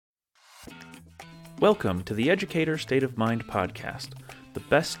Welcome to the Educator State of Mind podcast, the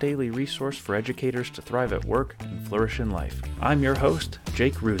best daily resource for educators to thrive at work and flourish in life. I'm your host,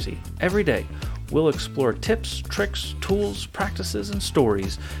 Jake Ruzzi. Every day, we'll explore tips, tricks, tools, practices, and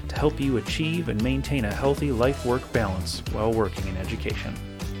stories to help you achieve and maintain a healthy life-work balance while working in education.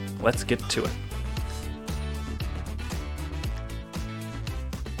 Let's get to it.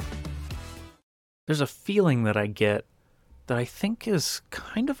 There's a feeling that I get that I think is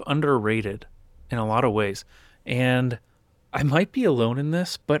kind of underrated in a lot of ways. And I might be alone in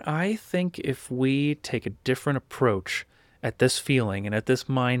this, but I think if we take a different approach at this feeling and at this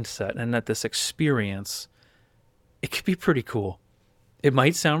mindset and at this experience, it could be pretty cool. It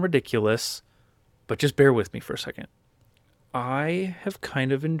might sound ridiculous, but just bear with me for a second. I have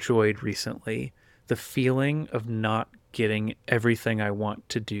kind of enjoyed recently the feeling of not getting everything I want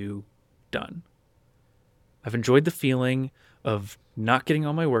to do done. I've enjoyed the feeling of not getting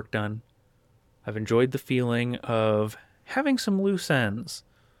all my work done. I've enjoyed the feeling of having some loose ends,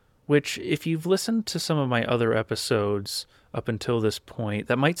 which if you've listened to some of my other episodes up until this point,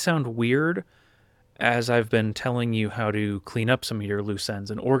 that might sound weird as I've been telling you how to clean up some of your loose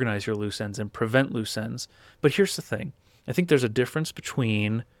ends and organize your loose ends and prevent loose ends. But here's the thing. I think there's a difference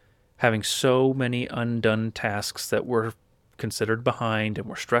between having so many undone tasks that we're considered behind and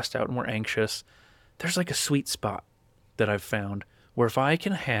we're stressed out and we're anxious. There's like a sweet spot that I've found where if I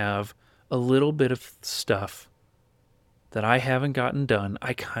can have a little bit of stuff that I haven't gotten done,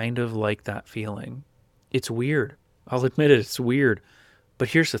 I kind of like that feeling. It's weird. I'll admit it, it's weird. But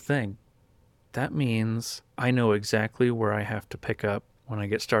here's the thing. That means I know exactly where I have to pick up when I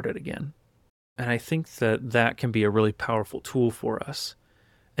get started again. And I think that that can be a really powerful tool for us.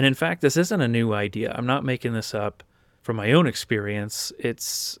 And in fact, this isn't a new idea. I'm not making this up from my own experience.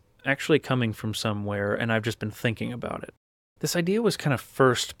 It's actually coming from somewhere, and I've just been thinking about it. This idea was kind of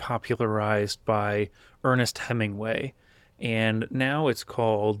first popularized by Ernest Hemingway, and now it's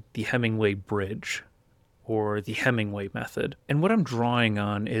called the Hemingway Bridge, or the Hemingway method. And what I'm drawing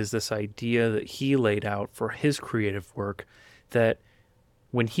on is this idea that he laid out for his creative work, that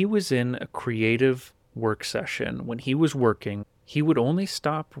when he was in a creative work session, when he was working, he would only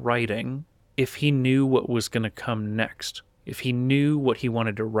stop writing if he knew what was going to come next, if he knew what he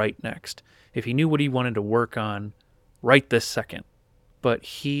wanted to write next, if he knew what he wanted to work on right this second. But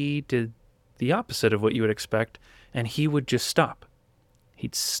he did the opposite of what you would expect, and he would just stop.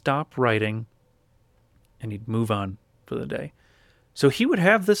 He'd stop writing, and he'd move on for the day. So he would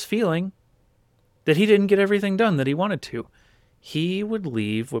have this feeling that he didn't get everything done that he wanted to. He would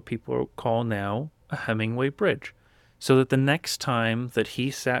leave what people call now a Hemingway bridge, so that the next time that he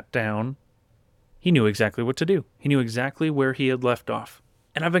sat down, he knew exactly what to do. He knew exactly where he had left off.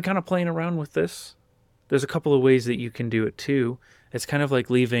 And I've been kind of playing around with this. There's a couple of ways that you can do it too. It's kind of like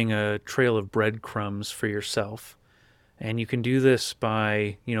leaving a trail of breadcrumbs for yourself. And you can do this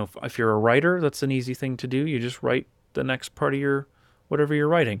by, if you're a writer, that's an easy thing to do. You just write the next part of whatever you're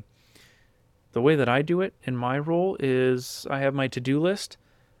writing. The way that I do it in my role is I have my to-do list,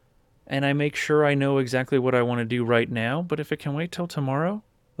 and I make sure I know exactly what I want to do right now. But if it can wait till tomorrow,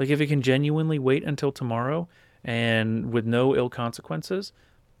 like if it can genuinely wait until tomorrow and with no ill consequences,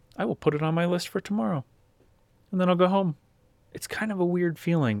 I will put it on my list for tomorrow. And then I'll go home. It's kind of a weird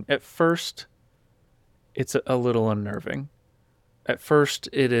feeling. At first, it's a little unnerving. At first,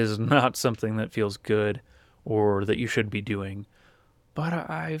 it is not something that feels good or that you should be doing. But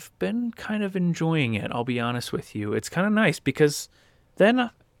I've been kind of enjoying it, I'll be honest with you. It's kind of nice because then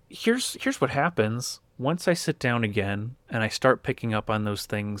here's what happens. Once I sit down again and I start picking up on those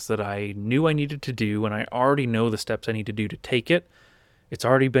things that I knew I needed to do, and I already know the steps I need to do to take it, it's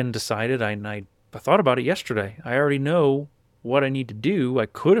already been decided. I thought about it yesterday. I already know what I need to do. I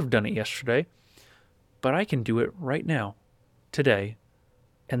could have done it yesterday, but I can do it right now, today.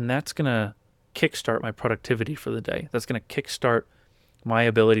 And that's going to kickstart my productivity for the day. That's going to kickstart my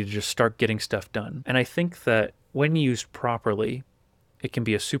ability to just start getting stuff done. And I think that when used properly, it can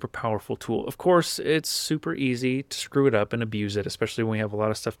be a super powerful tool. Of course, it's super easy to screw it up and abuse it, especially when we have a lot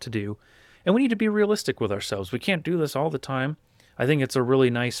of stuff to do. And we need to be realistic with ourselves. We can't do this all the time. I think it's a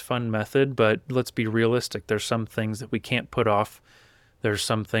really nice, fun method, but let's be realistic. There's some things that we can't put off. There's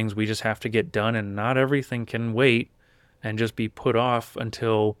some things we just have to get done, and not everything can wait and just be put off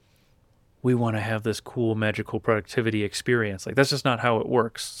until we want to have this cool, magical productivity experience. Like, that's just not how it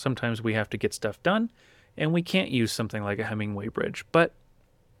works. Sometimes we have to get stuff done, and we can't use something like a Hemingway bridge. But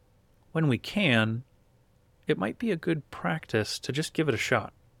when we can, it might be a good practice to just give it a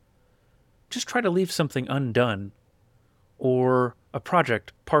shot. Just try to leave something undone, or a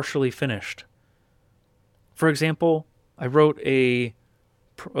project partially finished. For example, I wrote a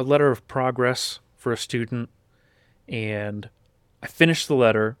letter of progress for a student, and I finished the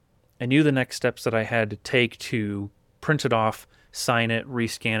letter. I knew the next steps that I had to take to print it off, sign it,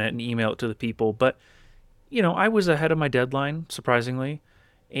 rescan it, and email it to the people. But, I was ahead of my deadline, surprisingly,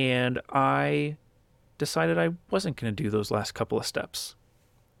 and I decided I wasn't going to do those last couple of steps.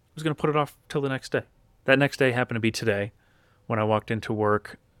 I was going to put it off till the next day. That next day happened to be today when I walked into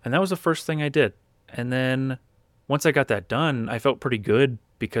work, and that was the first thing I did. And then once I got that done, I felt pretty good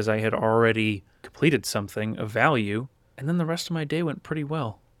because I had already completed something of value, and then the rest of my day went pretty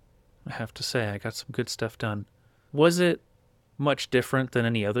well. I have to say, I got some good stuff done. Was it much different than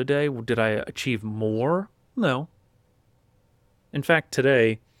any other day? Did I achieve more? No. In fact,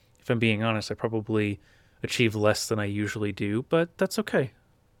 today, if I'm being honest, I probably achieved less than I usually do, but that's okay.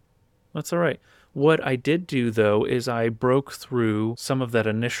 That's all right. What I did do, though, is I broke through some of that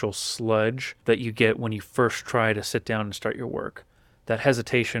initial sludge that you get when you first try to sit down and start your work. That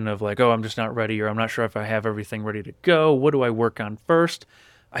hesitation of like, oh, I'm just not ready, or I'm not sure if I have everything ready to go. What do I work on first?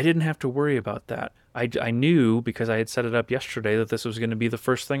 I didn't have to worry about that. I knew, because I had set it up yesterday, that this was going to be the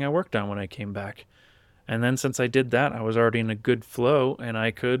first thing I worked on when I came back. And then since I did that, I was already in a good flow, and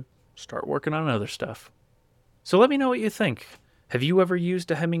I could start working on other stuff. So let me know what you think. Have you ever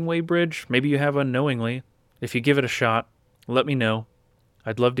used a Hemingway bridge? Maybe you have unknowingly. If you give it a shot, let me know.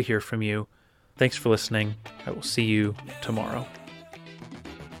 I'd love to hear from you. Thanks for listening. I will see you tomorrow.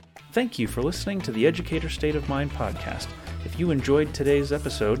 Thank you for listening to the Educator State of Mind podcast. If you enjoyed today's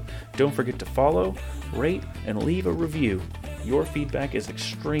episode, don't forget to follow, rate, and leave a review. Your feedback is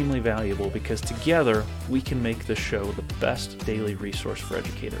extremely valuable because together we can make this show the best daily resource for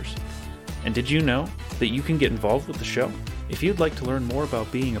educators. And did you know that you can get involved with the show? If you'd like to learn more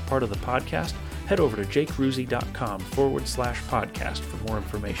about being a part of the podcast, head over to jakeruzzi.com/podcast for more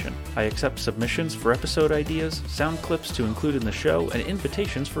information. I accept submissions for episode ideas, sound clips to include in the show, and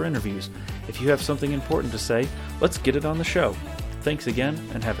invitations for interviews. If you have something important to say, let's get it on the show. Thanks again,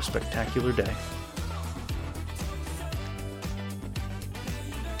 and have a spectacular day.